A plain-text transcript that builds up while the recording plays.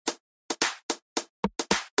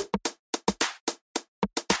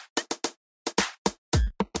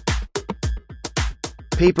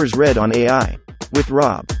Papers read on AI. With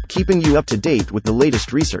Rob, keeping you up to date with the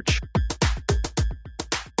latest research.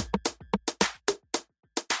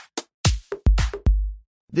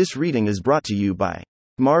 This reading is brought to you by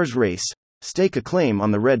Mars Race. Stake a claim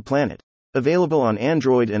on the Red Planet. Available on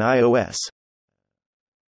Android and iOS.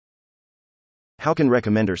 How can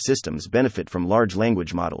recommender systems benefit from large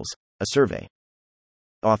language models? A survey.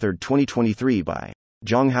 Authored 2023 by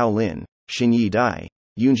Zhonghao Lin, Xinyi Dai,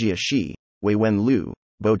 Yunjia Shi, Weiwen Liu,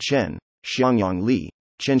 Bo Chen, Xiangyang Li,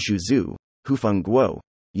 Chenshu Zhu, Hufeng Guo,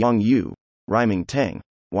 Yang Yu, Riming Tang,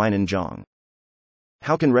 Weinan Zhang.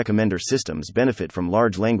 How can recommender systems benefit from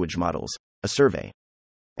large language models? A survey.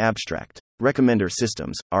 Abstract. Recommender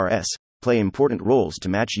systems, RS, play important roles to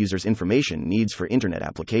match users' information needs for Internet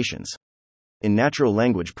applications. In natural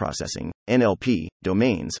language processing, NLP,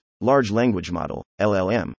 domains, large language model,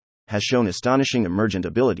 LLM, has shown astonishing emergent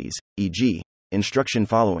abilities, e.g., instruction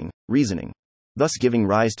following, reasoning, thus giving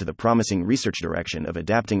rise to the promising research direction of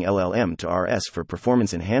adapting LLM to RS for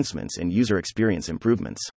performance enhancements and user experience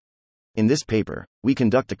improvements. In this paper, we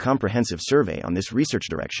conduct a comprehensive survey on this research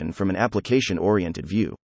direction from an application-oriented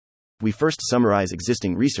view. We first summarize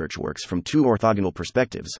existing research works from two orthogonal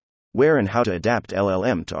perspectives: where and how to adapt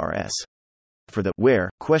LLM to RS. For the where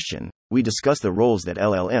question, we discuss the roles that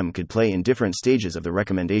LLM could play in different stages of the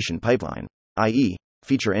recommendation pipeline, i.e.,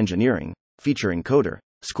 feature engineering, feature encoder,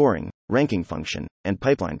 scoring, ranking function, and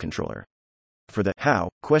pipeline controller. For the how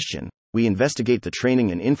question, we investigate the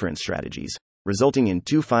training and inference strategies, resulting in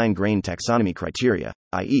two fine-grained taxonomy criteria,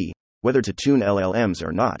 i.e., whether to tune LLMs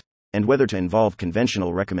or not, and whether to involve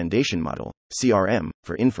conventional recommendation model, CRM,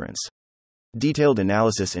 for inference. Detailed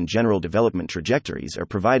analysis and general development trajectories are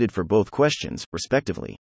provided for both questions,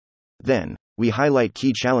 respectively. Then, we highlight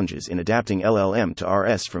key challenges in adapting LLM to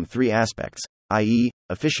RS from three aspects, i.e.,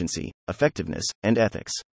 efficiency, effectiveness, and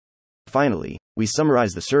ethics. Finally, we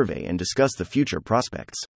summarize the survey and discuss the future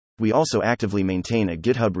prospects. We also actively maintain a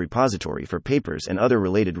GitHub repository for papers and other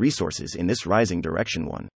related resources in this rising direction.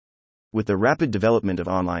 With the rapid development of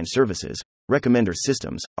online services, recommender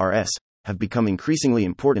systems, RS, have become increasingly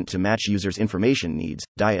important to match users' information needs,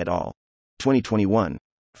 Dai et al. 2021,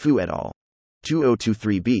 Fu et al.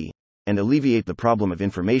 2023b, and alleviate the problem of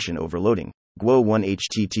information overloading. Guo 1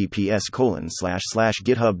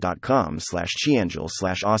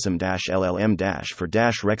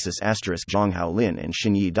 https://github.com/chiangel/awesome-llm-for-rexus Zhonghao Lin and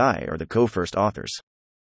Xinyi Dai are the co-first authors.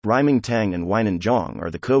 Riming Tang and Weinan Zhang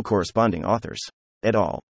are the co-corresponding authors. Et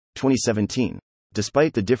al. 2017.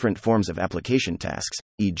 Despite the different forms of application tasks,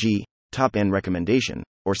 e.g., top-end recommendation,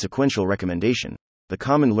 or sequential recommendation, the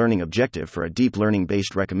common learning objective for a deep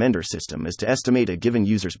learning-based recommender system is to estimate a given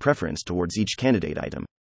user's preference towards each candidate item,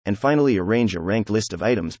 and finally arrange a ranked list of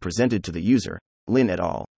items presented to the user. Lin et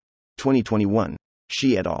al. 2021.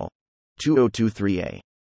 Shi et al. 2023a.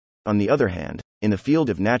 On the other hand, in the field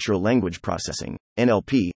of natural language processing,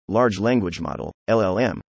 NLP, large language model,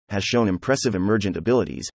 LLM, has shown impressive emergent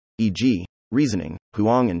abilities, e.g., reasoning,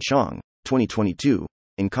 Huang and Chang, 2022,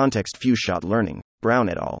 in context few-shot learning, Brown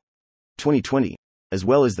et al. 2020, as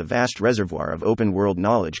well as the vast reservoir of open-world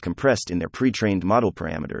knowledge compressed in their pre-trained model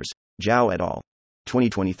parameters, Zhao et al.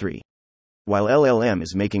 2023. While LLM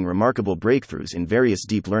is making remarkable breakthroughs in various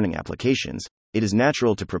deep learning applications, it is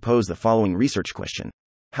natural to propose the following research question: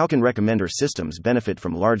 how can recommender systems benefit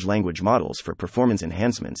from large language models for performance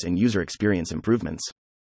enhancements and user experience improvements?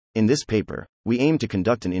 In this paper, we aim to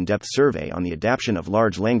conduct an in-depth survey on the adaptation of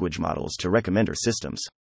large language models to recommender systems.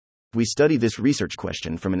 We study this research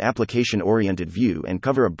question from an application-oriented view and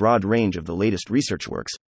cover a broad range of the latest research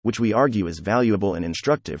works, which we argue is valuable and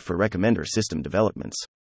instructive for recommender system developments.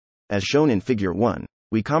 As shown in Figure 1,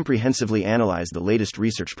 we comprehensively analyze the latest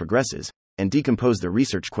research progresses and decompose the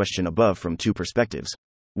research question above from two perspectives.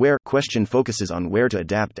 Where question focuses on where to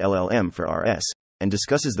adapt LLM for RS, and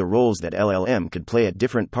discusses the roles that LLM could play at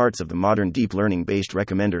different parts of the modern deep learning-based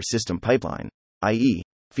recommender system pipeline, i.e.,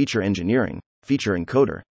 feature engineering, feature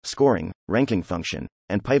encoder, scoring, ranking function,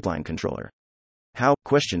 and pipeline controller. How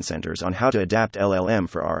question centers on how to adapt LLM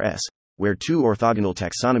for RS, where two orthogonal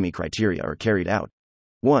taxonomy criteria are carried out.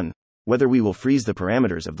 1. Whether we will freeze the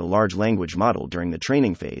parameters of the large language model during the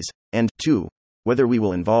training phase, and 2. Whether we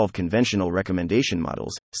will involve conventional recommendation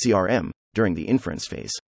models, CRM, during the inference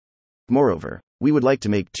phase. Moreover, we would like to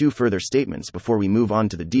make two further statements before we move on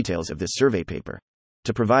to the details of this survey paper.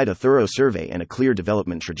 To provide a thorough survey and a clear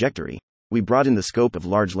development trajectory, we broaden the scope of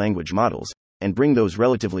large language models, and bring those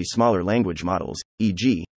relatively smaller language models,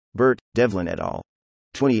 e.g., BERT, Devlin et al.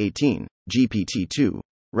 2018, GPT-2,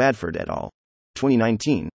 Radford et al.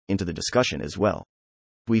 2019, into the discussion as well.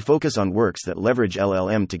 We focus on works that leverage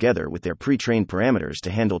LLM together with their pre-trained parameters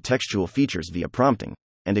to handle textual features via prompting,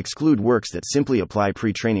 and exclude works that simply apply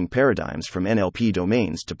pre-training paradigms from NLP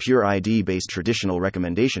domains to pure ID-based traditional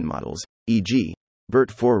recommendation models, e.g.,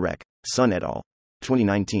 BERT 4 Rec. Sun et al.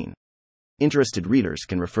 2019. Interested readers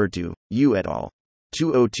can refer to Yu et al.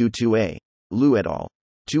 2022a, Liu et al.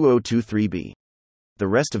 2023b. The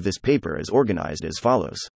rest of this paper is organized as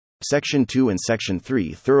follows. Section 2 and Section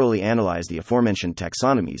 3 thoroughly analyze the aforementioned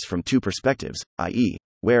taxonomies from two perspectives, i.e.,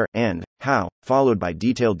 where and how, followed by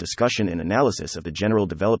detailed discussion and analysis of the general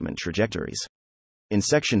development trajectories. In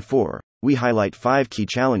Section 4, we highlight 5 key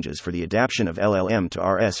challenges for the adaptation of LLM to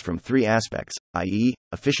RS from 3 aspects, i.e.,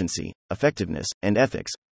 efficiency, effectiveness, and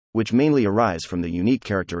ethics, which mainly arise from the unique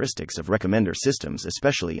characteristics of recommender systems,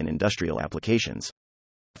 especially in industrial applications.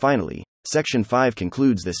 Finally, Section 5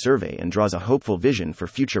 concludes this survey and draws a hopeful vision for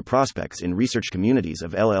future prospects in research communities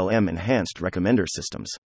of LLM-enhanced recommender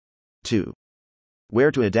systems. 2.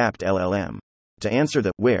 Where to adapt LLM? To answer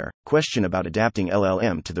the where question about adapting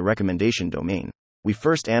LLM to the recommendation domain, we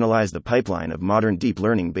first analyze the pipeline of modern deep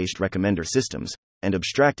learning-based recommender systems, and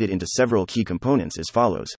abstract it into several key components as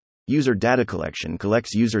follows. User data collection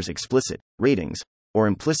collects users' explicit, ratings, or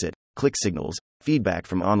implicit, click signals, feedback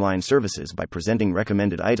from online services by presenting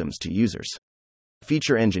recommended items to users.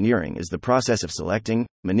 Feature engineering is the process of selecting,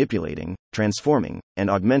 manipulating, transforming, and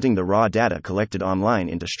augmenting the raw data collected online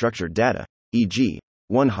into structured data, e.g.,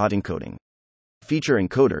 one-hot encoding. Feature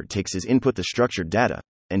encoder takes as input the structured data,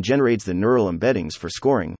 and generates the neural embeddings for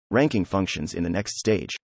scoring, ranking functions in the next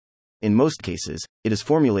stage. In most cases, it is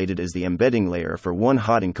formulated as the embedding layer for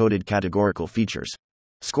one-hot encoded categorical features.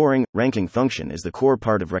 Scoring, ranking function is the core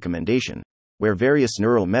part of recommendation, where various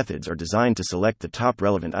neural methods are designed to select the top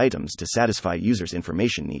relevant items to satisfy users'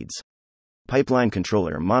 information needs. Pipeline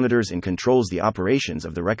controller monitors and controls the operations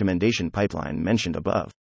of the recommendation pipeline mentioned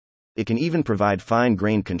above. It can even provide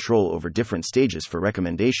fine-grained control over different stages for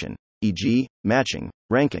recommendation, e.g., matching,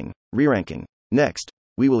 ranking, re-ranking. Next,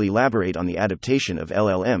 we will elaborate on the adaptation of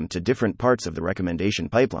LLM to different parts of the recommendation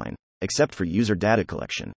pipeline, except for user data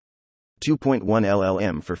collection. 2.1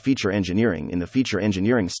 LLM for feature engineering. In the feature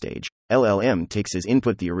engineering stage, LLM takes as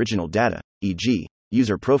input the original data, e.g.,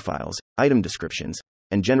 user profiles, item descriptions,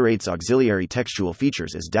 and generates auxiliary textual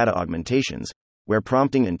features as data augmentations, where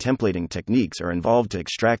prompting and templating techniques are involved to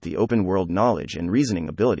extract the open-world knowledge and reasoning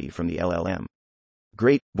ability from the LLM.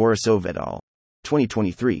 Great, Borisov et al.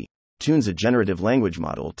 2023, tunes a generative language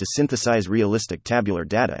model to synthesize realistic tabular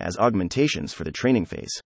data as augmentations for the training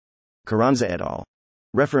phase. Carranza et al.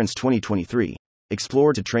 Reference 2023,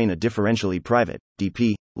 explore to train a differentially private,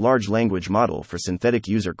 DP, large language model for synthetic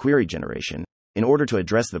user query generation, in order to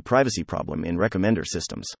address the privacy problem in recommender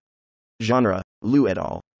systems. Genre, Liu et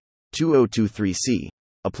al. 2023c,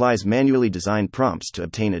 applies manually designed prompts to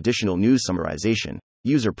obtain additional news summarization,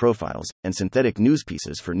 user profiles, and synthetic news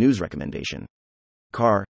pieces for news recommendation.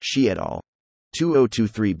 Carr, Shi et al.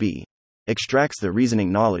 2023b, extracts the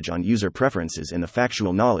reasoning knowledge on user preferences and the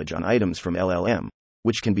factual knowledge on items from LLM,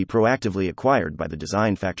 which can be proactively acquired by the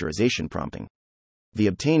design factorization prompting. The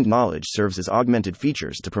obtained knowledge serves as augmented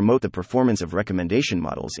features to promote the performance of recommendation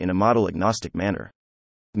models in a model-agnostic manner.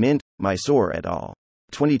 Mint, Mysore et al.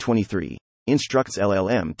 2023, instructs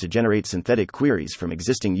LLM to generate synthetic queries from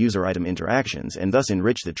existing user item interactions and thus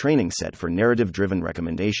enrich the training set for narrative-driven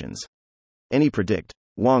recommendations. AnyPredict,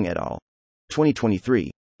 Wang et al.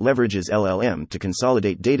 2023, leverages LLM to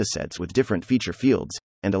consolidate datasets with different feature fields,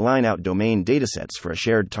 and align out domain datasets for a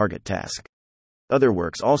shared target task. Other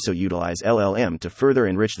works also utilize LLM to further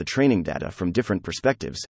enrich the training data from different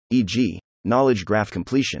perspectives, e.g., knowledge graph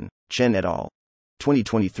completion, Chen et al.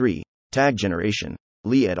 2023, tag generation,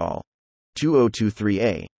 Li et al.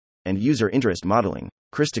 2023a, and user interest modeling,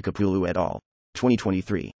 Christokopoulou et al.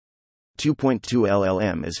 2023. 2.2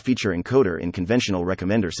 LLM as feature encoder. In conventional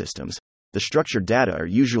recommender systems, the structured data are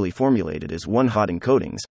usually formulated as one-hot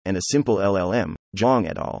encodings, and a simple LLM, Zhang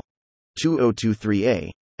et al. 2023a,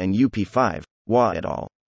 and UP5, Hua et al.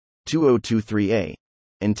 2023a,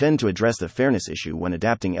 intend to address the fairness issue when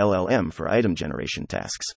adapting LLM for item generation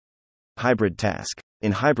tasks. Hybrid task.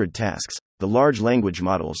 In hybrid tasks, the large language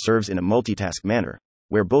model serves in a multitask manner,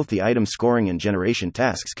 where both the item scoring and generation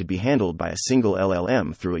tasks could be handled by a single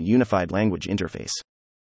LLM through a unified language interface.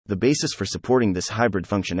 The basis for supporting this hybrid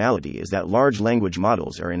functionality is that large language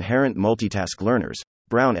models are inherent multitask learners,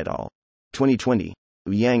 Brown et al. 2020,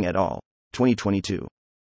 Yang et al. 2022.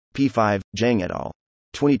 P5, Zhang et al.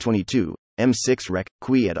 2022, M6 Rec.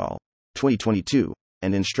 Kui et al. 2022,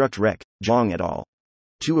 and Instruct Rec. Zhang et al.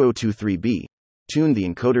 2023b, tune the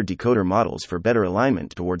encoder-decoder models for better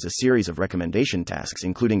alignment towards a series of recommendation tasks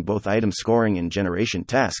including both item scoring and generation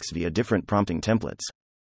tasks via different prompting templates.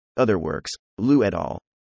 Other works, Liu et al.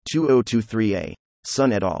 2023a,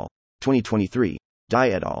 Sun et al. 2023. Dai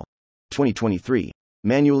et al. 2023.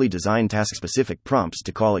 Manually design task-specific prompts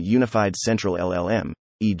to call a unified central LLM,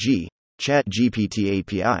 e.g., ChatGPT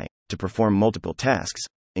API, to perform multiple tasks,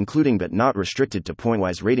 including but not restricted to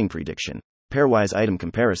pointwise rating prediction, pairwise item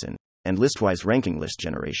comparison, and listwise ranking list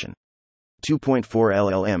generation. 2.4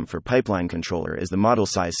 LLM for pipeline controller. As the model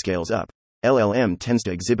size scales up, LLM tends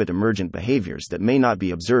to exhibit emergent behaviors that may not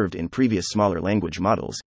be observed in previous smaller language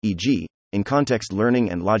models, e.g., in context learning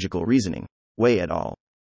and logical reasoning. Wei et al.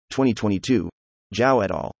 2022. Zhao et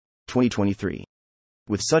al. 2023.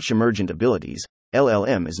 With such emergent abilities,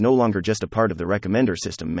 LLM is no longer just a part of the recommender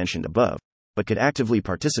system mentioned above, but could actively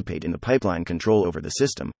participate in the pipeline control over the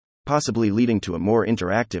system, possibly leading to a more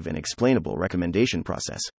interactive and explainable recommendation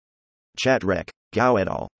process. ChatRec, Gao et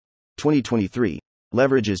al. 2023.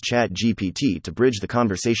 Leverages ChatGPT to bridge the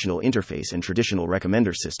conversational interface in traditional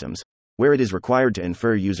recommender systems, where it is required to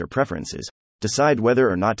infer user preferences, decide whether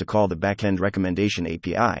or not to call the backend recommendation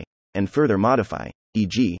API, and further modify,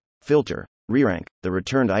 e.g., filter, re-rank, the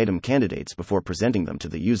returned item candidates before presenting them to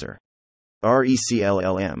the user.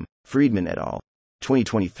 RECLLM, Friedman et al.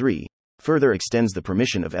 2023, further extends the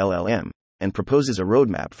permission of LLM, and proposes a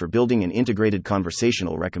roadmap for building an integrated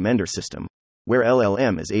conversational recommender system, where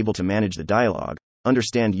LLM is able to manage the dialogue,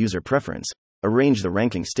 understand user preference, arrange the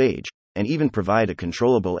ranking stage, and even provide a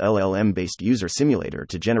controllable LLM-based user simulator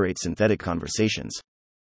to generate synthetic conversations.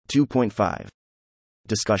 2.5.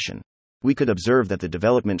 Discussion. We could observe that the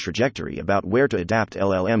development trajectory about where to adapt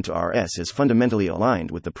LLM to RS is fundamentally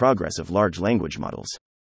aligned with the progress of large language models.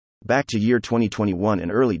 Back to year 2021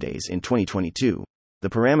 and early days in 2022, the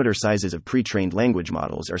parameter sizes of pre-trained language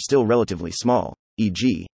models are still relatively small,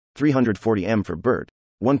 e.g., 340M for BERT,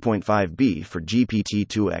 1.5B for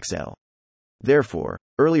GPT-2XL. Therefore,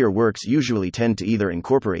 earlier works usually tend to either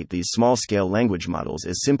incorporate these small-scale language models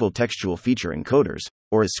as simple textual feature encoders,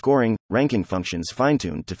 or as scoring, ranking functions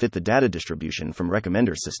fine-tuned to fit the data distribution from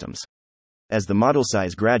recommender systems. As the model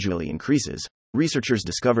size gradually increases, researchers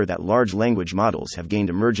discover that large language models have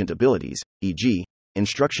gained emergent abilities, e.g.,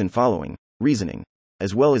 instruction following, reasoning,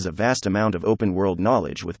 as well as a vast amount of open-world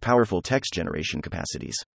knowledge with powerful text generation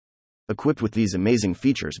capacities. Equipped with these amazing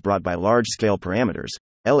features brought by large-scale parameters,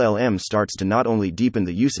 LLM starts to not only deepen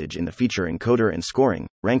the usage in the feature encoder and scoring,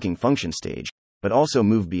 ranking function stage, but also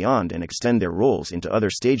move beyond and extend their roles into other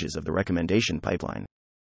stages of the recommendation pipeline.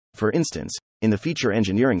 For instance, in the feature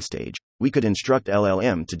engineering stage, we could instruct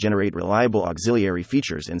LLM to generate reliable auxiliary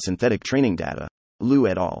features and synthetic training data, Liu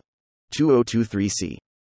et al. 2023c.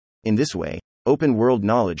 In this way, open-world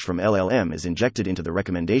knowledge from LLM is injected into the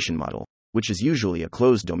recommendation model, which is usually a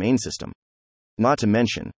closed domain system. Not to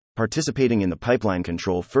mention, participating in the pipeline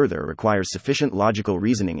control further requires sufficient logical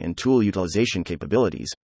reasoning and tool utilization capabilities,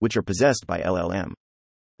 which are possessed by LLM.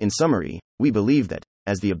 In summary, we believe that,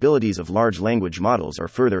 as the abilities of large language models are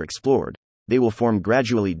further explored, they will form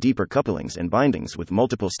gradually deeper couplings and bindings with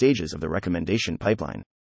multiple stages of the recommendation pipeline.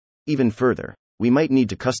 Even further, we might need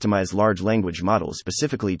to customize large language models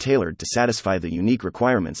specifically tailored to satisfy the unique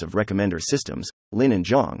requirements of recommender systems. Lin and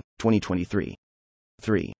Zhang, 2023.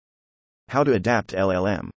 3. How to adapt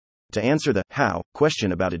LLM. To answer the how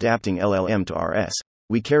question about adapting LLM to RS,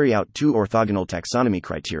 we carry out two orthogonal taxonomy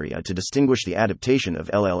criteria to distinguish the adaptation of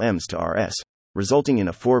LLMs to RS, resulting in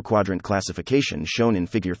a four-quadrant classification shown in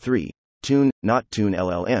Figure 3. Tune, not tune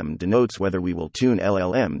LLM denotes whether we will tune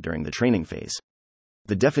LLM during the training phase.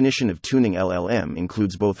 The definition of tuning LLM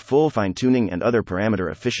includes both full fine-tuning and other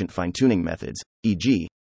parameter-efficient fine-tuning methods, e.g.,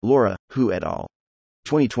 Laura, Hu et al.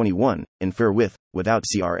 2021, infer with, without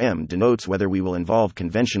CRM denotes whether we will involve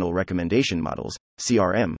conventional recommendation models,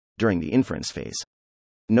 CRM, during the inference phase.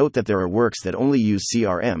 Note that there are works that only use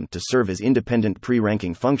CRM to serve as independent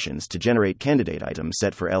pre-ranking functions to generate candidate items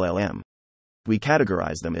set for LLM. We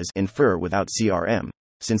categorize them as infer without CRM,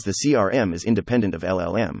 since the CRM is independent of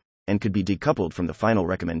LLM, and could be decoupled from the final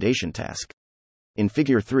recommendation task. In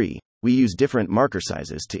Figure 3, we use different marker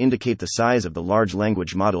sizes to indicate the size of the large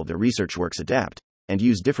language model the research works adapt, and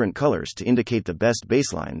use different colors to indicate the best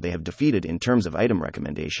baseline they have defeated in terms of item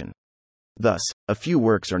recommendation. Thus, a few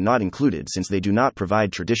works are not included since they do not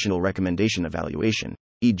provide traditional recommendation evaluation,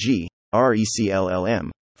 e.g., RECLLM,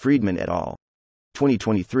 Friedman et al.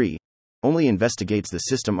 2023, only investigates the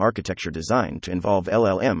system architecture designed to involve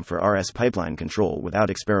LLM for RS pipeline control without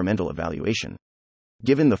experimental evaluation.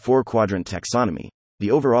 Given the four-quadrant taxonomy,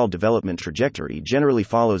 the overall development trajectory generally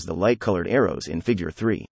follows the light-colored arrows in Figure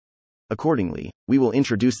 3. Accordingly, we will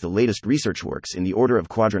introduce the latest research works in the order of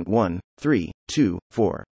Quadrant 1, 3, 2,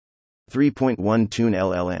 4. 3.1 Tune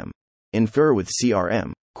LLM. Infer with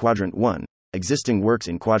CRM, Quadrant 1, Existing works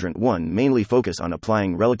in Quadrant 1 mainly focus on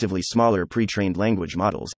applying relatively smaller pre-trained language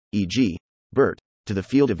models, e.g., BERT, to the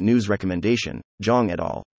field of news recommendation, Zhang et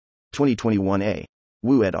al. 2021a.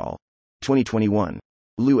 Wu et al. 2021.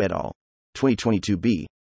 Liu et al. 2022b.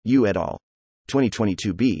 Yu et al.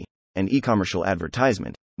 2022b. And e-commercial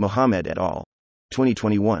advertisement, Mohammed et al.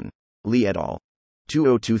 2021. Li et al.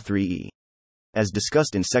 2023e. As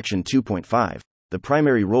discussed in Section 2.5, the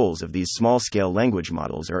primary roles of these small-scale language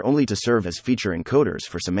models are only to serve as feature encoders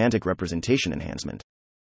for semantic representation enhancement.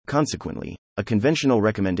 Consequently, a conventional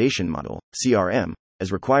recommendation model, CRM,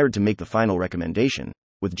 is required to make the final recommendation,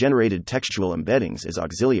 with generated textual embeddings as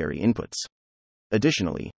auxiliary inputs.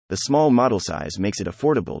 Additionally, the small model size makes it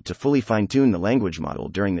affordable to fully fine-tune the language model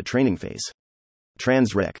during the training phase.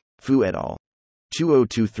 Transrec, Fu et al.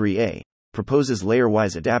 2023a. Proposes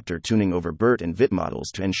layer-wise adapter tuning over BERT and VIT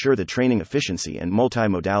models to ensure the training efficiency and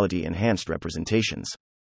multimodality enhanced representations.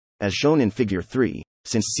 As shown in Figure 3,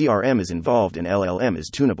 since CRM is involved and LLM is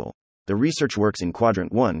tunable, the research works in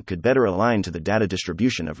Quadrant 1 could better align to the data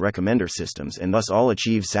distribution of recommender systems and thus all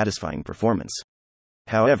achieve satisfying performance.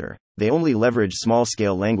 However, they only leverage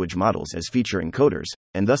small-scale language models as feature encoders,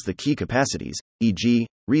 and thus the key capacities, e.g.,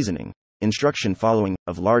 reasoning, instruction following,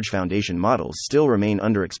 of large foundation models still remain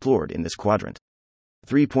underexplored in this quadrant.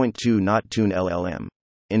 3.2 Not tune LLM.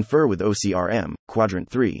 Infer with OCRM, Quadrant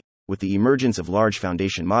 3, with the emergence of large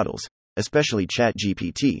foundation models, especially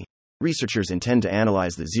ChatGPT, researchers intend to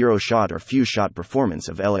analyze the zero-shot or few-shot performance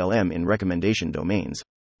of LLM in recommendation domains,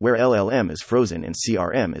 where LLM is frozen and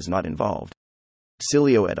CRM is not involved.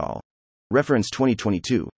 Cilio et al. Reference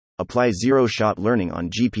 2022. Apply zero-shot learning on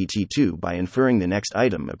GPT-2 by inferring the next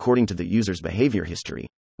item according to the user's behavior history,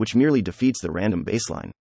 which merely defeats the random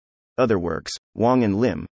baseline. Other works, Wang and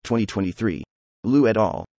Lim, 2023. Liu et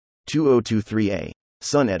al. 2023a.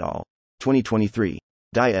 Sun et al. 2023.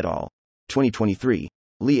 Dai et al. 2023.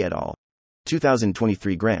 Li et al.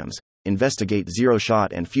 2023 grams. Investigate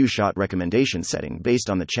zero-shot and few-shot recommendation setting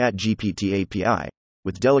based on the ChatGPT API,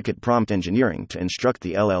 with delicate prompt engineering to instruct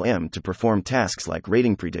the LLM to perform tasks like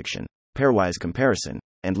rating prediction, pairwise comparison,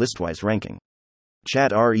 and listwise ranking.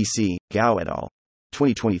 ChatREC, Gao et al.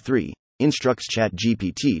 2023, instructs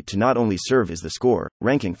ChatGPT to not only serve as the score,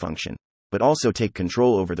 ranking function, but also take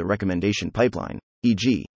control over the recommendation pipeline,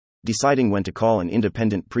 e.g., deciding when to call an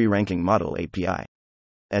independent pre-ranking model API.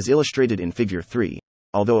 As illustrated in Figure 3,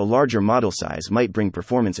 although a larger model size might bring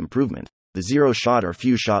performance improvement, the zero-shot or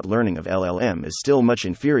few-shot learning of LLM is still much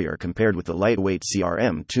inferior compared with the lightweight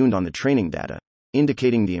CRM tuned on the training data,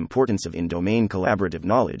 indicating the importance of in-domain collaborative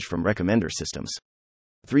knowledge from recommender systems.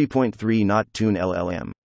 3.3 Not tune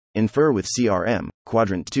LLM. Infer with CRM,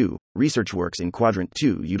 Quadrant 2. Research works in Quadrant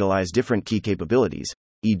 2 utilize different key capabilities,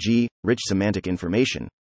 e.g., rich semantic information,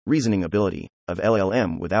 reasoning ability, of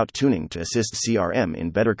LLM without tuning to assist CRM in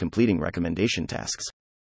better completing recommendation tasks.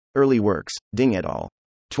 Early works, Ding et al.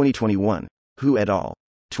 2021. Hu et al.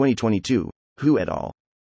 2022. Hu et al.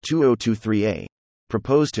 2023a.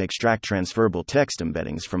 Propose to extract transferable text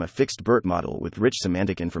embeddings from a fixed BERT model with rich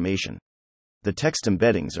semantic information. The text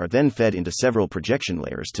embeddings are then fed into several projection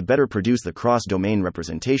layers to better produce the cross-domain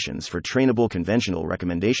representations for trainable conventional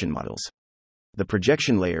recommendation models. The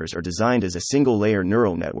projection layers are designed as a single-layer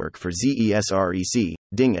neural network for ZESREC,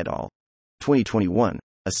 Ding et al. 2021,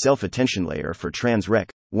 a self-attention layer for Transrec,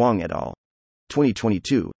 Wang et al.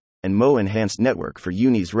 2022, and Mo-enhanced network for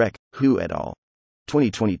UnisRec, Hu et al.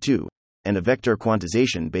 2022, and a vector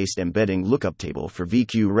quantization-based embedding lookup table for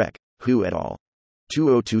VQ-Rec, Hu et al.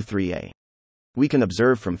 2023a. We can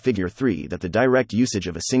observe from Figure 3 that the direct usage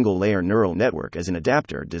of a single-layer neural network as an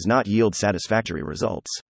adapter does not yield satisfactory results.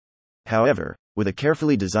 However, with a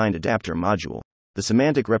carefully designed adapter module, the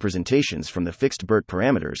semantic representations from the fixed BERT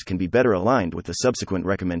parameters can be better aligned with the subsequent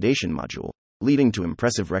recommendation module, leading to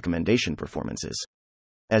impressive recommendation performances.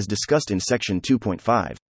 As discussed in Section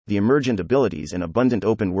 2.5, the emergent abilities and abundant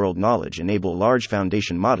open-world knowledge enable large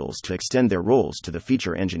foundation models to extend their roles to the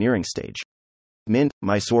feature engineering stage. Mint,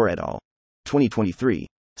 Mysore et al. 2023,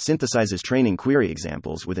 synthesizes training query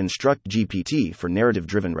examples with Instruct GPT for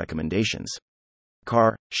narrative-driven recommendations.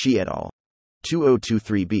 Carr, Shi et al.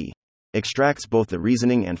 2023b. Extracts both the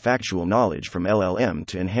reasoning and factual knowledge from LLM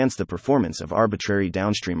to enhance the performance of arbitrary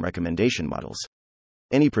downstream recommendation models.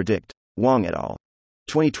 AnyPredict, Wang et al.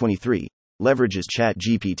 2023, leverages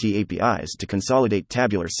ChatGPT APIs to consolidate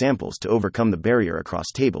tabular samples to overcome the barrier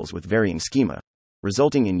across tables with varying schema,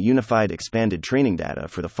 resulting in unified expanded training data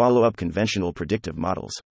for the follow-up conventional predictive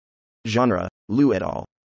models. Genre, Liu et al.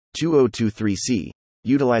 2023c,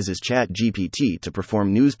 utilizes ChatGPT to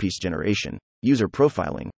perform newspiece generation, user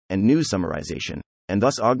profiling, and news summarization, and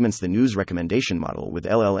thus augments the news recommendation model with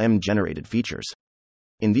LLM-generated features.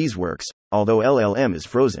 In these works, although LLM is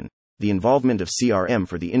frozen, the involvement of CRM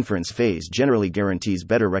for the inference phase generally guarantees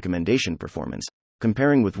better recommendation performance,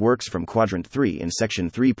 comparing with works from Quadrant 3 in Section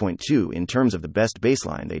 3.2 in terms of the best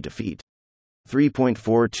baseline they defeat.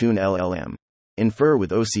 3.4 Tune LLM. Infer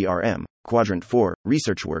with OCRM. Quadrant 4.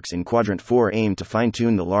 Research works in Quadrant 4 aim to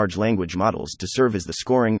fine-tune the large language models to serve as the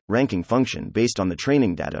scoring, ranking function based on the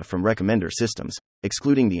training data from recommender systems,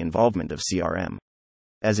 excluding the involvement of CRM.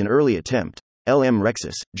 As an early attempt, LM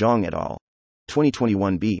Rexis, Zhang et al.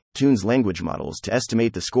 2021b, tunes language models to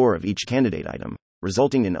estimate the score of each candidate item,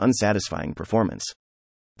 resulting in unsatisfying performance.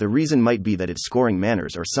 The reason might be that its scoring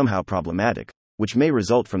manners are somehow problematic, which may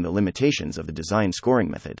result from the limitations of the design scoring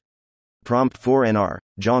method. Prompt 4NR,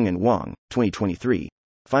 Zhang and Wang, 2023,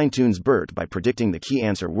 fine-tunes BERT by predicting the key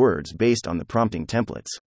answer words based on the prompting templates.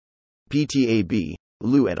 PTAB,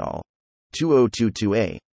 Liu et al.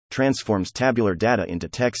 2022a, transforms tabular data into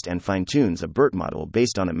text and fine-tunes a BERT model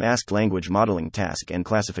based on a masked language modeling task and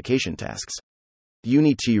classification tasks.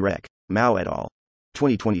 UniTrec, Mao et al.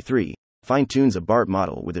 2023, fine-tunes a BART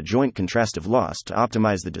model with a joint contrastive loss to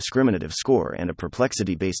optimize the discriminative score and a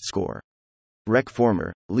perplexity-based score.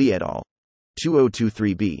 RecFormer, Li et al.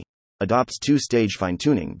 2023b, adopts two-stage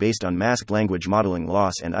fine-tuning based on masked language modeling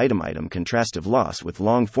loss and item-item contrastive loss with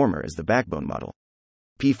long-former as the backbone model.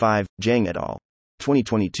 P5, Zhang et al.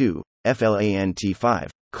 2022, FLANT5,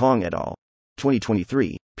 Kong et al.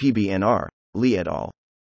 2023, PBNR, Li et al.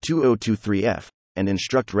 2023f, and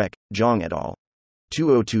InstructRec, Zhang et al.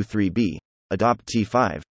 2023b, adopt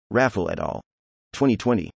T5, Raffel et al.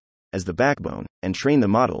 2020, as the backbone, and train the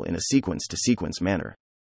model in a sequence-to-sequence manner.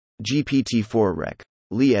 GPT-4-Rec,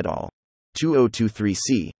 Li et al.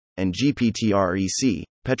 2023c, and GPT-REC,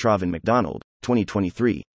 Petrov and McDonald,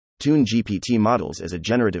 2023, tune GPT models as a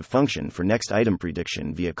generative function for next item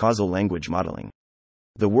prediction via causal language modeling.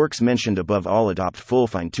 The works mentioned above all adopt full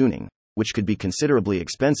fine-tuning, which could be considerably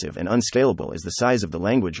expensive and unscalable as the size of the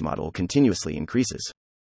language model continuously increases.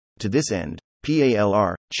 To this end,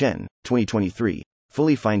 PALR, Chen, 2023,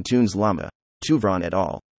 fully fine-tunes Llama, Tuvron et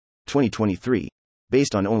al. 2023,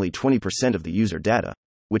 based on only 20% of the user data,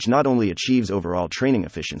 which not only achieves overall training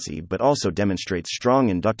efficiency but also demonstrates strong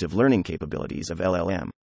inductive learning capabilities of LLM.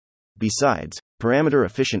 Besides,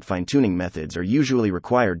 parameter-efficient fine-tuning methods are usually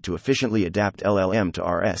required to efficiently adapt LLM to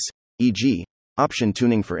RS, e.g., option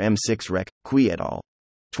tuning for M6-Rec, Kui et al.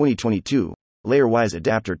 2022, layer-wise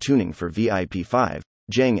adapter tuning for VIP5,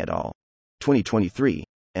 Zhang et al. 2023,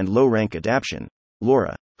 and low-rank adaptation,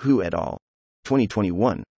 Laura, Hu et al.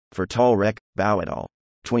 2021, for Tall-Rec, Bao et al.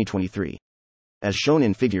 2023. As shown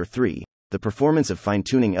in Figure 3, the performance of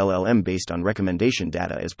fine-tuning LLM based on recommendation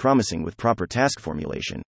data is promising with proper task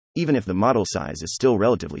formulation, even if the model size is still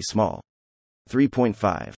relatively small.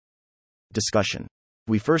 3.5. Discussion.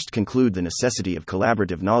 We first conclude the necessity of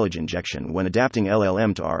collaborative knowledge injection when adapting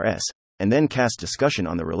LLM to RS, and then cast discussion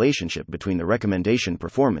on the relationship between the recommendation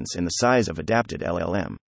performance and the size of adapted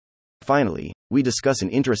LLM. Finally, we discuss an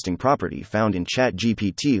interesting property found in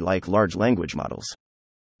ChatGPT like large language models.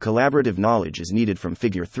 Collaborative knowledge is needed from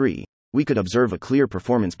Figure 3. We could observe a clear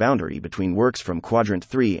performance boundary between works from Quadrant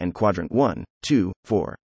 3 and Quadrant 1, 2,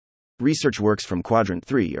 4. Research works from Quadrant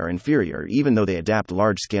 3 are inferior even though they adapt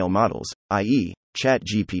large-scale models, i.e.,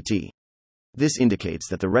 ChatGPT. This indicates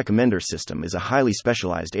that the recommender system is a highly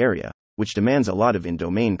specialized area, which demands a lot of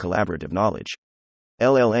in-domain collaborative knowledge.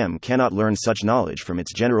 LLM cannot learn such knowledge from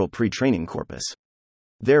its general pre-training corpus.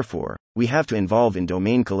 Therefore, we have to involve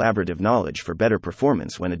in-domain collaborative knowledge for better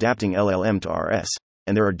performance when adapting LLM to RS,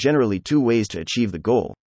 and there are generally two ways to achieve the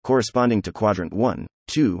goal, corresponding to Quadrant 1,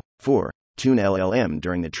 2, 4, tune LLM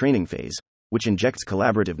during the training phase, which injects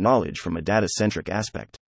collaborative knowledge from a data-centric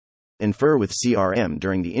aspect. Infer with CRM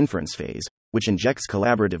during the inference phase, which injects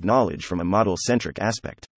collaborative knowledge from a model-centric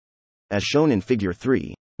aspect. As shown in Figure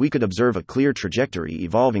 3, we could observe a clear trajectory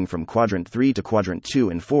evolving from Quadrant 3 to Quadrant 2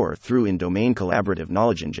 and 4 through in-domain collaborative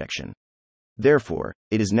knowledge injection. Therefore,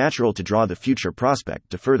 it is natural to draw the future prospect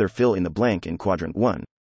to further fill in the blank in Quadrant 1,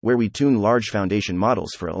 where we tune large foundation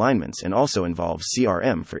models for alignments and also involve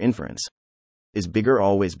CRM for inference. Is bigger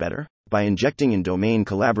always better? By injecting in-domain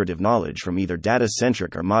collaborative knowledge from either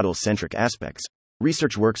data-centric or model-centric aspects,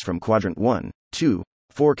 research works from Quadrant 1, 2,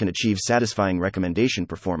 4 can achieve satisfying recommendation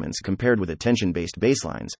performance compared with attention-based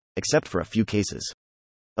baselines, except for a few cases.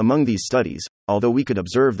 Among these studies, although we could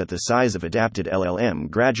observe that the size of adapted LLM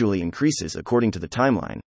gradually increases according to the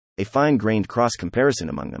timeline, a fine-grained cross-comparison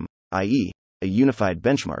among them, i.e., a unified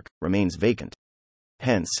benchmark, remains vacant.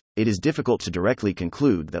 Hence, it is difficult to directly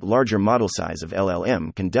conclude that larger model size of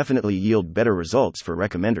LLM can definitely yield better results for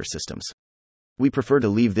recommender systems. We prefer to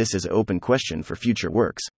leave this as an open question for future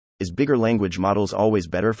works. Is bigger language models always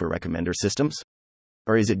better for recommender systems?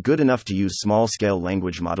 Or is it good enough to use small-scale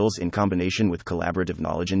language models in combination with collaborative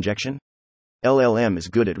knowledge injection? LLM is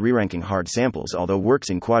good at re-ranking hard samples, although works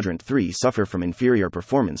in Quadrant 3 suffer from inferior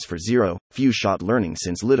performance for zero-few-shot learning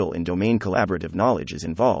since little in-domain collaborative knowledge is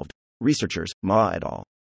involved. Researchers, Ma et al.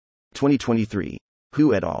 2023.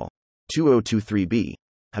 Hu et al. 2023b.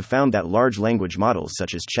 have found that large language models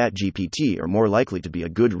such as ChatGPT are more likely to be a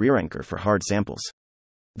good re-ranker for hard samples.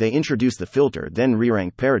 They introduce the filter then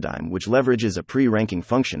re-rank paradigm, which leverages a pre-ranking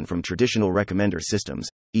function from traditional recommender systems,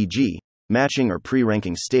 e.g., matching or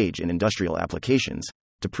pre-ranking stage in industrial applications,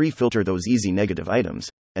 to pre-filter those easy negative items,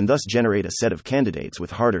 and thus generate a set of candidates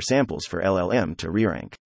with harder samples for LLM to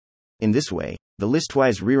re-rank. In this way, the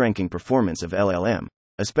listwise re-ranking performance of LLM,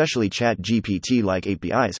 especially ChatGPT-like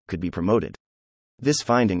APIs, could be promoted. This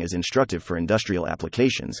finding is instructive for industrial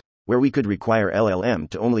applications, where we could require LLM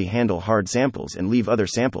to only handle hard samples and leave other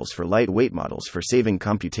samples for lightweight models for saving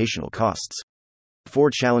computational costs.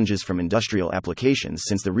 4 challenges from industrial applications.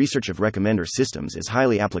 Since the research of recommender systems is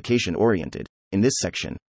highly application-oriented, in this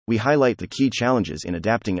section, we highlight the key challenges in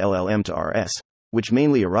adapting LLM to RS, which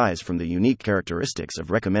mainly arise from the unique characteristics of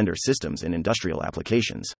recommender systems in industrial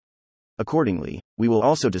applications. Accordingly, we will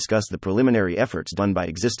also discuss the preliminary efforts done by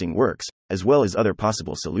existing works, as well as other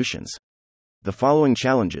possible solutions. The following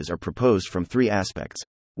challenges are proposed from 3 aspects.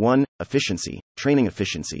 1. Efficiency, training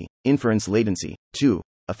efficiency, inference latency. 2.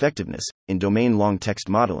 Effectiveness, in domain long text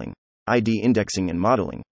modeling, ID indexing and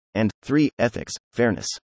modeling. And 3. Ethics, fairness.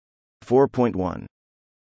 4.1.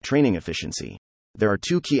 Training efficiency. There are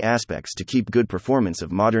 2 key aspects to keep good performance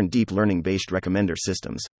of modern deep learning-based recommender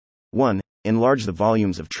systems. 1. Enlarge the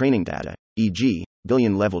volumes of training data, e.g.,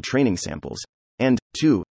 billion-level training samples. And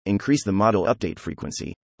 2. Increase the model update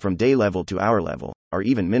frequency, from day level to hour level, or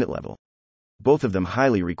even minute level. Both of them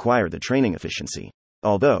highly require the training efficiency.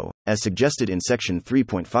 Although, as suggested in Section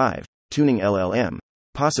 3.5, tuning LLM,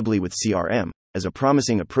 possibly with CRM, as a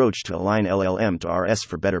promising approach to align LLM to RS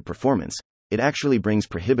for better performance, it actually brings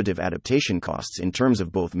prohibitive adaptation costs in terms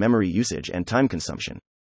of both memory usage and time consumption.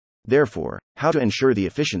 Therefore, how to ensure the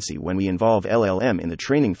efficiency when we involve LLM in the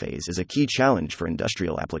training phase is a key challenge for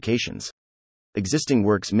industrial applications. Existing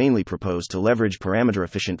works mainly propose to leverage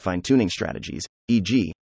parameter-efficient fine-tuning strategies,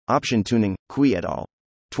 e.g., option tuning, Cui et al.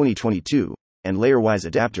 2022, and layer-wise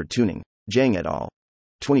adapter tuning, Zhang et al.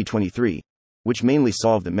 2023, which mainly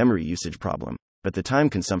solve the memory usage problem, but the time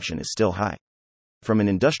consumption is still high. From an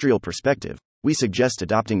industrial perspective, we suggest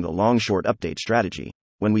adopting the long-short update strategy,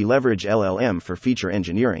 when we leverage LLM for feature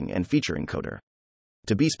engineering and feature encoder.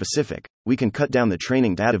 To be specific, we can cut down the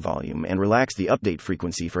training data volume and relax the update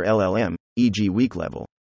frequency for LLM, e.g. week level,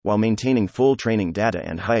 while maintaining full training data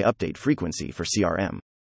and high update frequency for CRM.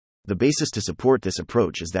 The basis to support this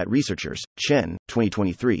approach is that researchers, Chen,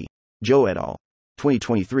 2023, Zhou et al.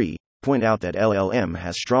 2023, point out that LLM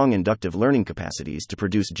has strong inductive learning capacities to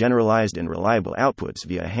produce generalized and reliable outputs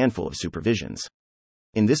via a handful of supervisions.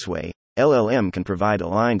 In this way, LLM can provide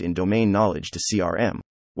aligned in-domain knowledge to CRM,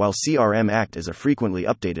 while CRM act as a frequently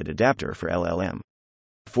updated adapter for LLM.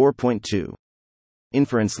 4.2.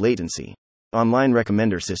 Inference latency. Online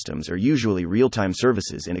recommender systems are usually real-time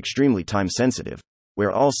services and extremely time-sensitive,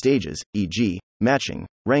 where all stages, e.g., matching,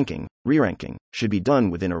 ranking, re-ranking, should be done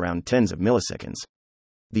within around tens of milliseconds.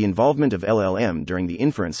 The involvement of LLM during the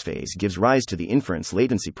inference phase gives rise to the inference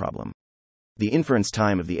latency problem. The inference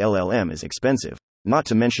time of the LLM is expensive, not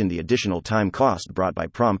to mention the additional time cost brought by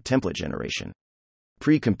prompt template generation.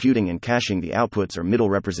 Pre-computing and caching the outputs or middle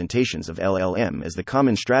representations of LLM is the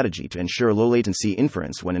common strategy to ensure low-latency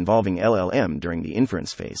inference when involving LLM during the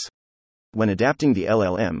inference phase. When adapting the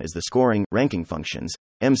LLM as the scoring, ranking functions,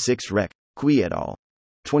 M6Rec, Cui et al.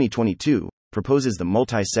 2022, proposes the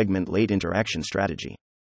multi-segment late interaction strategy.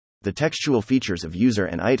 The textual features of user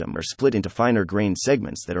and item are split into finer-grained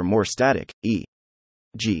segments that are more static,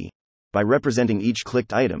 e.g., by representing each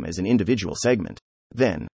clicked item as an individual segment.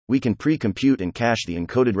 Then, we can pre-compute and cache the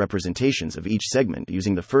encoded representations of each segment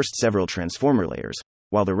using the first several transformer layers,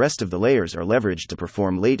 while the rest of the layers are leveraged to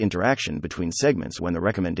perform late interaction between segments when the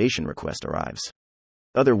recommendation request arrives.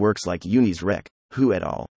 Other works like Uni's Rec, Hu et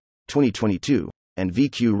al. 2022, and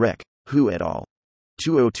VQ Rec, Hu et al.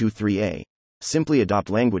 2023a, simply adopt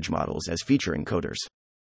language models as feature encoders.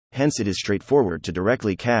 Hence it is straightforward to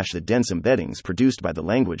directly cache the dense embeddings produced by the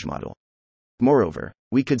language model. Moreover,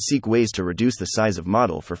 we could seek ways to reduce the size of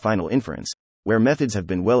model for final inference, where methods have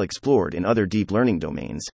been well explored in other deep learning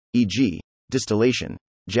domains, e.g., distillation,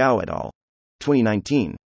 Zhao et al.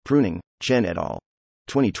 2019, pruning, Chen et al.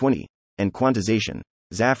 2020, and quantization,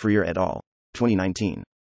 Zafrir et al. 2019.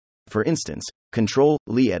 For instance, Control,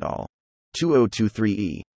 Li et al.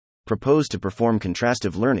 2023e. Propose to perform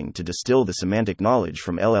contrastive learning to distill the semantic knowledge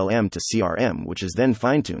from LLM to CRM, which is then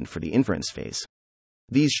fine-tuned for the inference phase.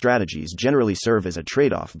 These strategies generally serve as a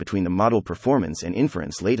trade-off between the model performance and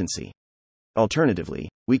inference latency. Alternatively,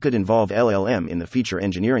 we could involve LLM in the feature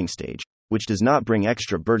engineering stage, which does not bring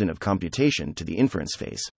extra burden of computation to the inference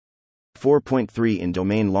phase. 4.3 In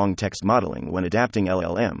domain long text modeling. When adapting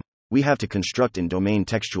LLM, we have to construct in-domain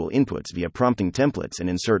textual inputs via prompting templates and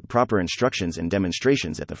insert proper instructions and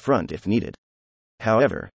demonstrations at the front if needed.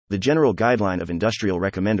 However, the general guideline of industrial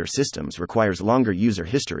recommender systems requires longer user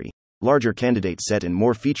history, larger candidate set, and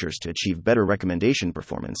more features to achieve better recommendation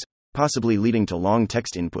performance, possibly leading to long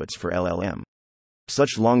text inputs for LLM.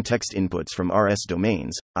 Such long text inputs from RS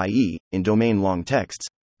domains, i.e., in-domain long texts,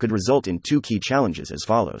 could result in two key challenges as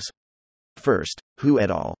follows. First, Hu et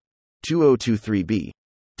al. 2023b.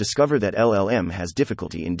 Discover that LLM has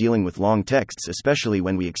difficulty in dealing with long texts, especially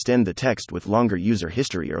when we extend the text with longer user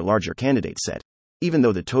history or larger candidate set, even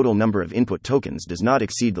though the total number of input tokens does not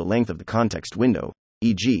exceed the length of the context window,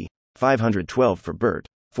 e.g., 512 for BERT,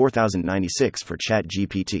 4096 for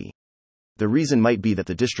ChatGPT. The reason might be that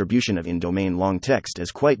the distribution of in-domain long text is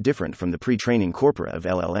quite different from the pre-training corpora of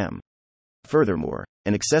LLM. Furthermore,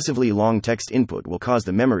 an excessively long text input will cause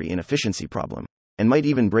the memory inefficiency problem, and might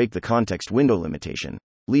even break the context window limitation,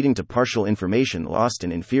 leading to partial information lost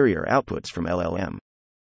and inferior outputs from LLM.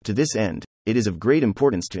 To this end, it is of great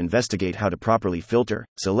importance to investigate how to properly filter,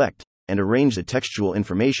 select, and arrange the textual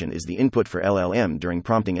information is the input for LLM during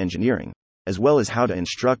prompting engineering, as well as how to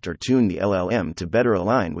instruct or tune the LLM to better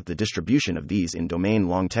align with the distribution of these in-domain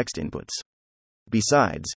long text inputs.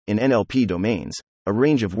 Besides, in NLP domains, a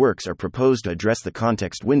range of works are proposed to address the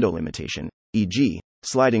context window limitation, e.g.,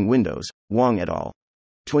 sliding windows, Wang et al.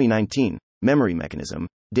 2019, memory mechanism,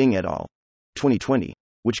 Ding et al. 2020,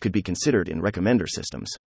 which could be considered in recommender systems.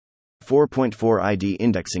 4.4 ID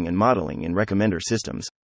indexing and modeling. In recommender systems,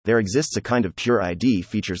 there exists a kind of pure ID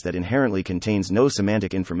features that inherently contains no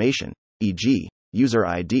semantic information, e.g., user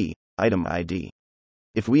ID, item ID.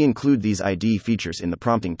 If we include these ID features in the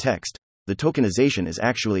prompting text, the tokenization is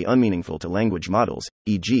actually unmeaningful to language models,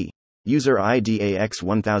 e.g., user ID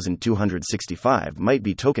AX1265 might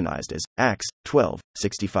be tokenized as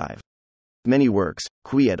AX1265. Many works,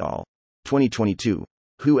 Cui et al. 2022,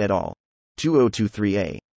 Hu et al.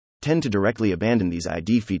 2023a, tend to directly abandon these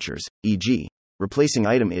ID features, e.g., replacing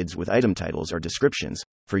item IDs with item titles or descriptions,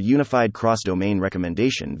 for unified cross-domain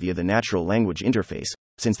recommendation via the natural language interface,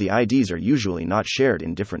 since the IDs are usually not shared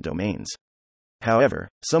in different domains. However,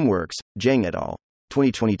 some works, Zhang et al.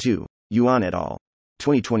 2022, Yuan et al.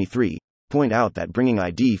 2023, point out that bringing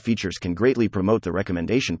ID features can greatly promote the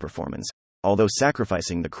recommendation performance, although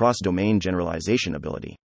sacrificing the cross-domain generalization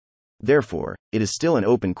ability. Therefore, it is still an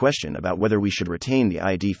open question about whether we should retain the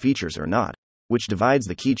ID features or not, which divides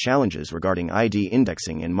the key challenges regarding ID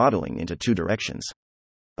indexing and modeling into two directions.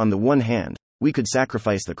 On the one hand, we could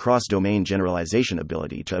sacrifice the cross-domain generalization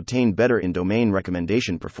ability to obtain better in-domain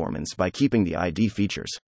recommendation performance by keeping the ID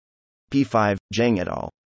features. P5, Zhang et al.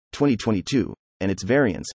 2022, and its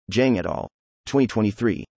variants, Zhang et al.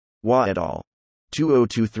 2023, Hua et al.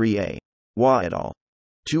 2023a, Hua et al.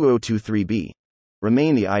 2023b,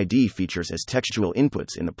 remain the ID features as textual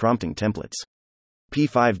inputs in the prompting templates.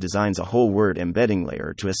 P5 designs a whole word embedding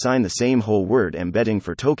layer to assign the same whole word embedding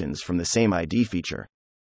for tokens from the same ID feature.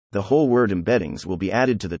 The whole word embeddings will be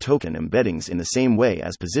added to the token embeddings in the same way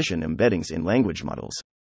as position embeddings in language models.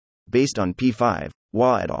 Based on P5,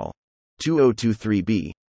 Hua et al.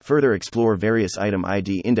 2023b, further explore various item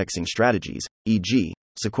ID indexing strategies, e.g.,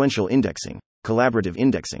 sequential indexing, collaborative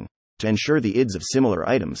indexing, to ensure the IDs of similar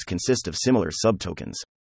items consist of similar subtokens.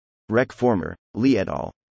 Rec Former, Li et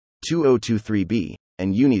al. 2023b,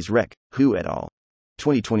 and Unis Rec, Hu et al.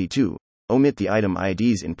 2022, omit the item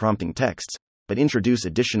IDs in prompting texts, but introduce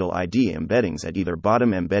additional ID embeddings at either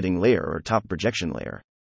bottom embedding layer or top projection layer.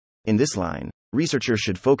 In this line, researchers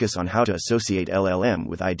should focus on how to associate LLM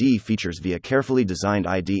with ID features via carefully designed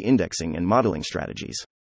ID indexing and modeling strategies.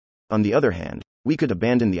 On the other hand, we could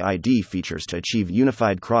abandon the ID features to achieve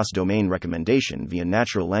unified cross-domain recommendation via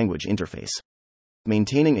natural language interface.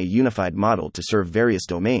 Maintaining a unified model to serve various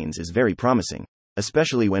domains is very promising,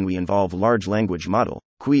 especially when we involve large language model,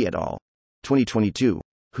 Cui et al. 2022,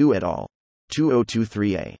 Hu et al.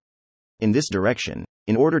 2023a. In this direction,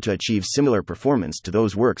 in order to achieve similar performance to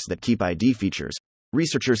those works that keep ID features,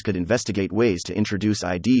 researchers could investigate ways to introduce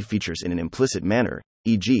ID features in an implicit manner,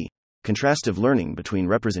 e.g., contrastive learning between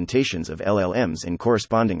representations of LLMs and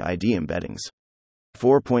corresponding ID embeddings.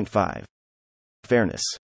 4.5. Fairness.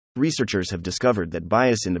 Researchers have discovered that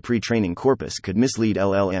bias in the pre-training corpus could mislead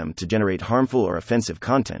LLM to generate harmful or offensive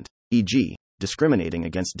content, e.g., discriminating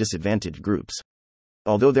against disadvantaged groups.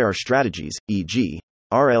 Although there are strategies, e.g.,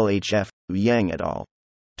 RLHF, Yang et al.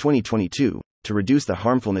 2022, to reduce the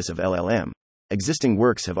harmfulness of LLM, existing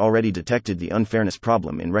works have already detected the unfairness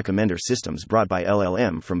problem in recommender systems brought by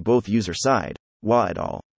LLM from both user side, Hua et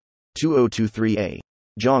al. 2023a,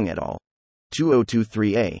 Zhang et al.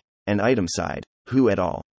 2023a, and item side, Hu et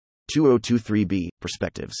al. 2023b,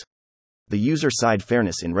 perspectives. The user-side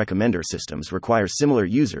fairness in recommender systems requires similar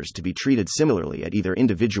users to be treated similarly at either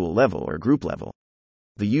individual level or group level.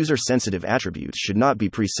 The user-sensitive attributes should not be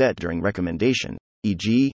preset during recommendation,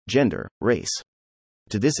 e.g., gender, race.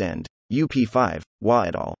 To this end, UP5, Hua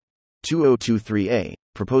et al. 2023a,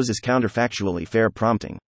 proposes counterfactually fair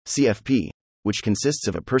prompting, CFP, which consists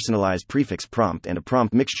of a personalized prefix prompt and a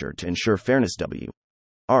prompt mixture to ensure fairness W.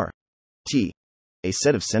 R. T. A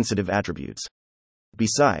set of sensitive attributes.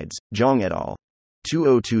 Besides, Zhang et al.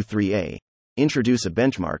 2023a introduce a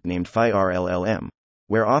benchmark named PHI-RLLM,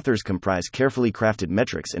 where authors comprise carefully crafted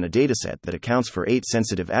metrics in a dataset that accounts for 8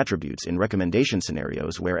 sensitive attributes in recommendation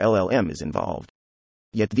scenarios where LLM is involved.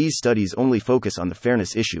 Yet these studies only focus on the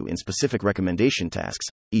fairness issue in specific recommendation tasks,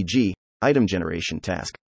 e.g., item generation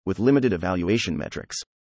task, with limited evaluation metrics.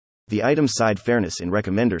 The item-side fairness in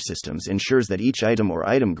recommender systems ensures that each item or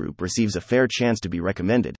item group receives a fair chance to be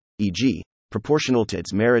recommended, e.g., proportional to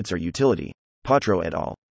its merits or utility. Potro et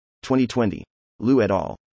al. 2020. Liu et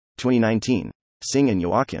al. 2019. Singh and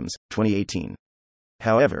Joachims, 2018.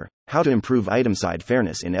 However, how to improve item-side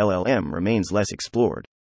fairness in LLM remains less explored.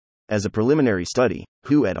 As a preliminary study,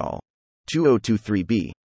 Hu et al.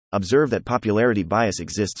 2023b observe that popularity bias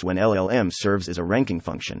exists when LLM serves as a ranking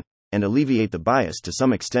function, and alleviate the bias to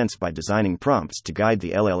some extent by designing prompts to guide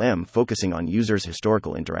the LLM focusing on users'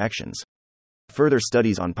 historical interactions. Further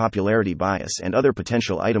studies on popularity bias and other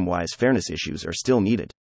potential item-wise fairness issues are still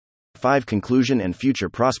needed. 5. Conclusion and future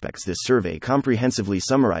prospects. This survey comprehensively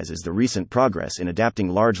summarizes the recent progress in adapting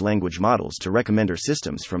large language models to recommender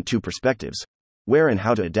systems from 2 perspectives: where and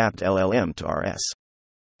how to adapt LLM to RS.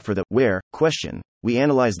 For the where question, we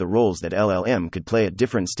analyze the roles that LLM could play at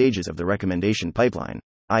different stages of the recommendation pipeline,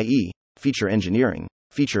 i.e., feature engineering,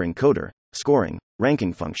 feature encoder, scoring,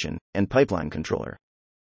 ranking function, and pipeline controller.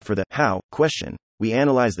 For the how question, we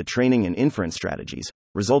analyze the training and inference strategies,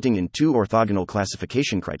 resulting in 2 orthogonal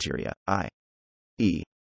classification criteria, i.e.,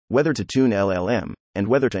 whether to tune LLM, and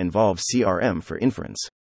whether to involve CRM for inference.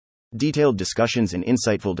 Detailed discussions and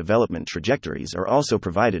insightful development trajectories are also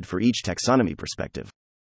provided for each taxonomy perspective.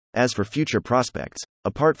 As for future prospects,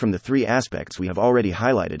 apart from the 3 aspects we have already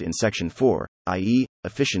highlighted in Section 4, i.e.,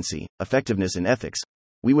 efficiency, effectiveness, and ethics,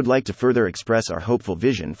 we would like to further express our hopeful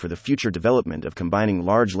vision for the future development of combining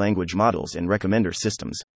large language models and recommender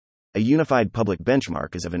systems. A unified public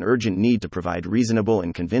benchmark is of an urgent need to provide reasonable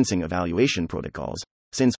and convincing evaluation protocols,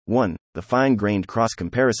 since, 1, the fine-grained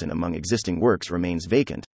cross-comparison among existing works remains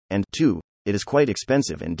vacant, and 2, it is quite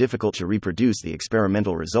expensive and difficult to reproduce the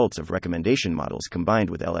experimental results of recommendation models combined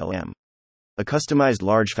with LLM. A customized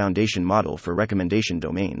large foundation model for recommendation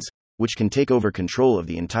domains, which can take over control of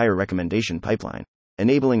the entire recommendation pipeline,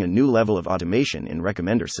 enabling a new level of automation in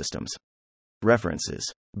recommender systems. References: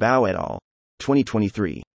 Bao et al.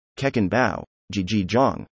 2023. Kekin Bao, Jiji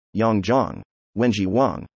Zhang, Yang Zhang, Wenji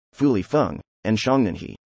Wang, Fuli Feng, and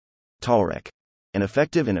Shangnan. Talrec. An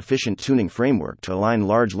effective and efficient tuning framework to align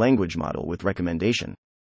large language model with recommendation.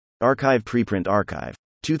 Archive Preprint Archive,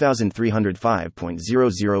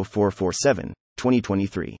 2305.00447,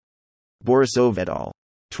 2023. Borisov et al.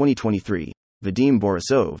 2023. Vadim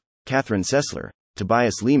Borisov, Catherine Sessler,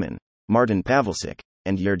 Tobias Lehman, Martin Pavlicic,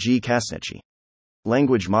 and Yergy Kasnechi.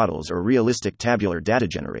 Language models or realistic tabular data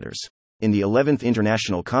generators. In the 11th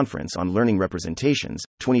International Conference on Learning Representations,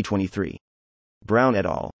 2023. Brown et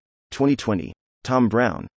al. 2020. Tom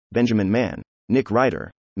Brown, Benjamin Mann, Nick Ryder,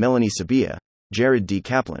 Melanie Sabia, Jared D.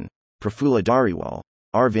 Kaplan, Prafula Dhariwal,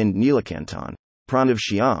 Arvind Neelakantan, Pranav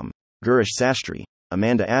Shyam, Gurish Sastry,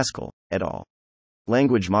 Amanda Askell, et al.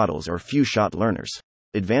 Language models or few-shot learners.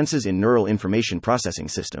 Advances in Neural Information Processing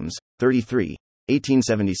Systems, 33,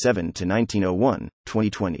 1877-1901,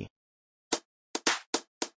 2020.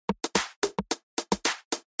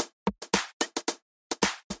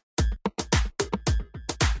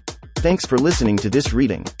 Thanks for listening to this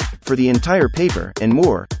reading. For the entire paper and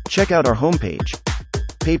more, check out our homepage,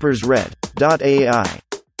 papersread.ai.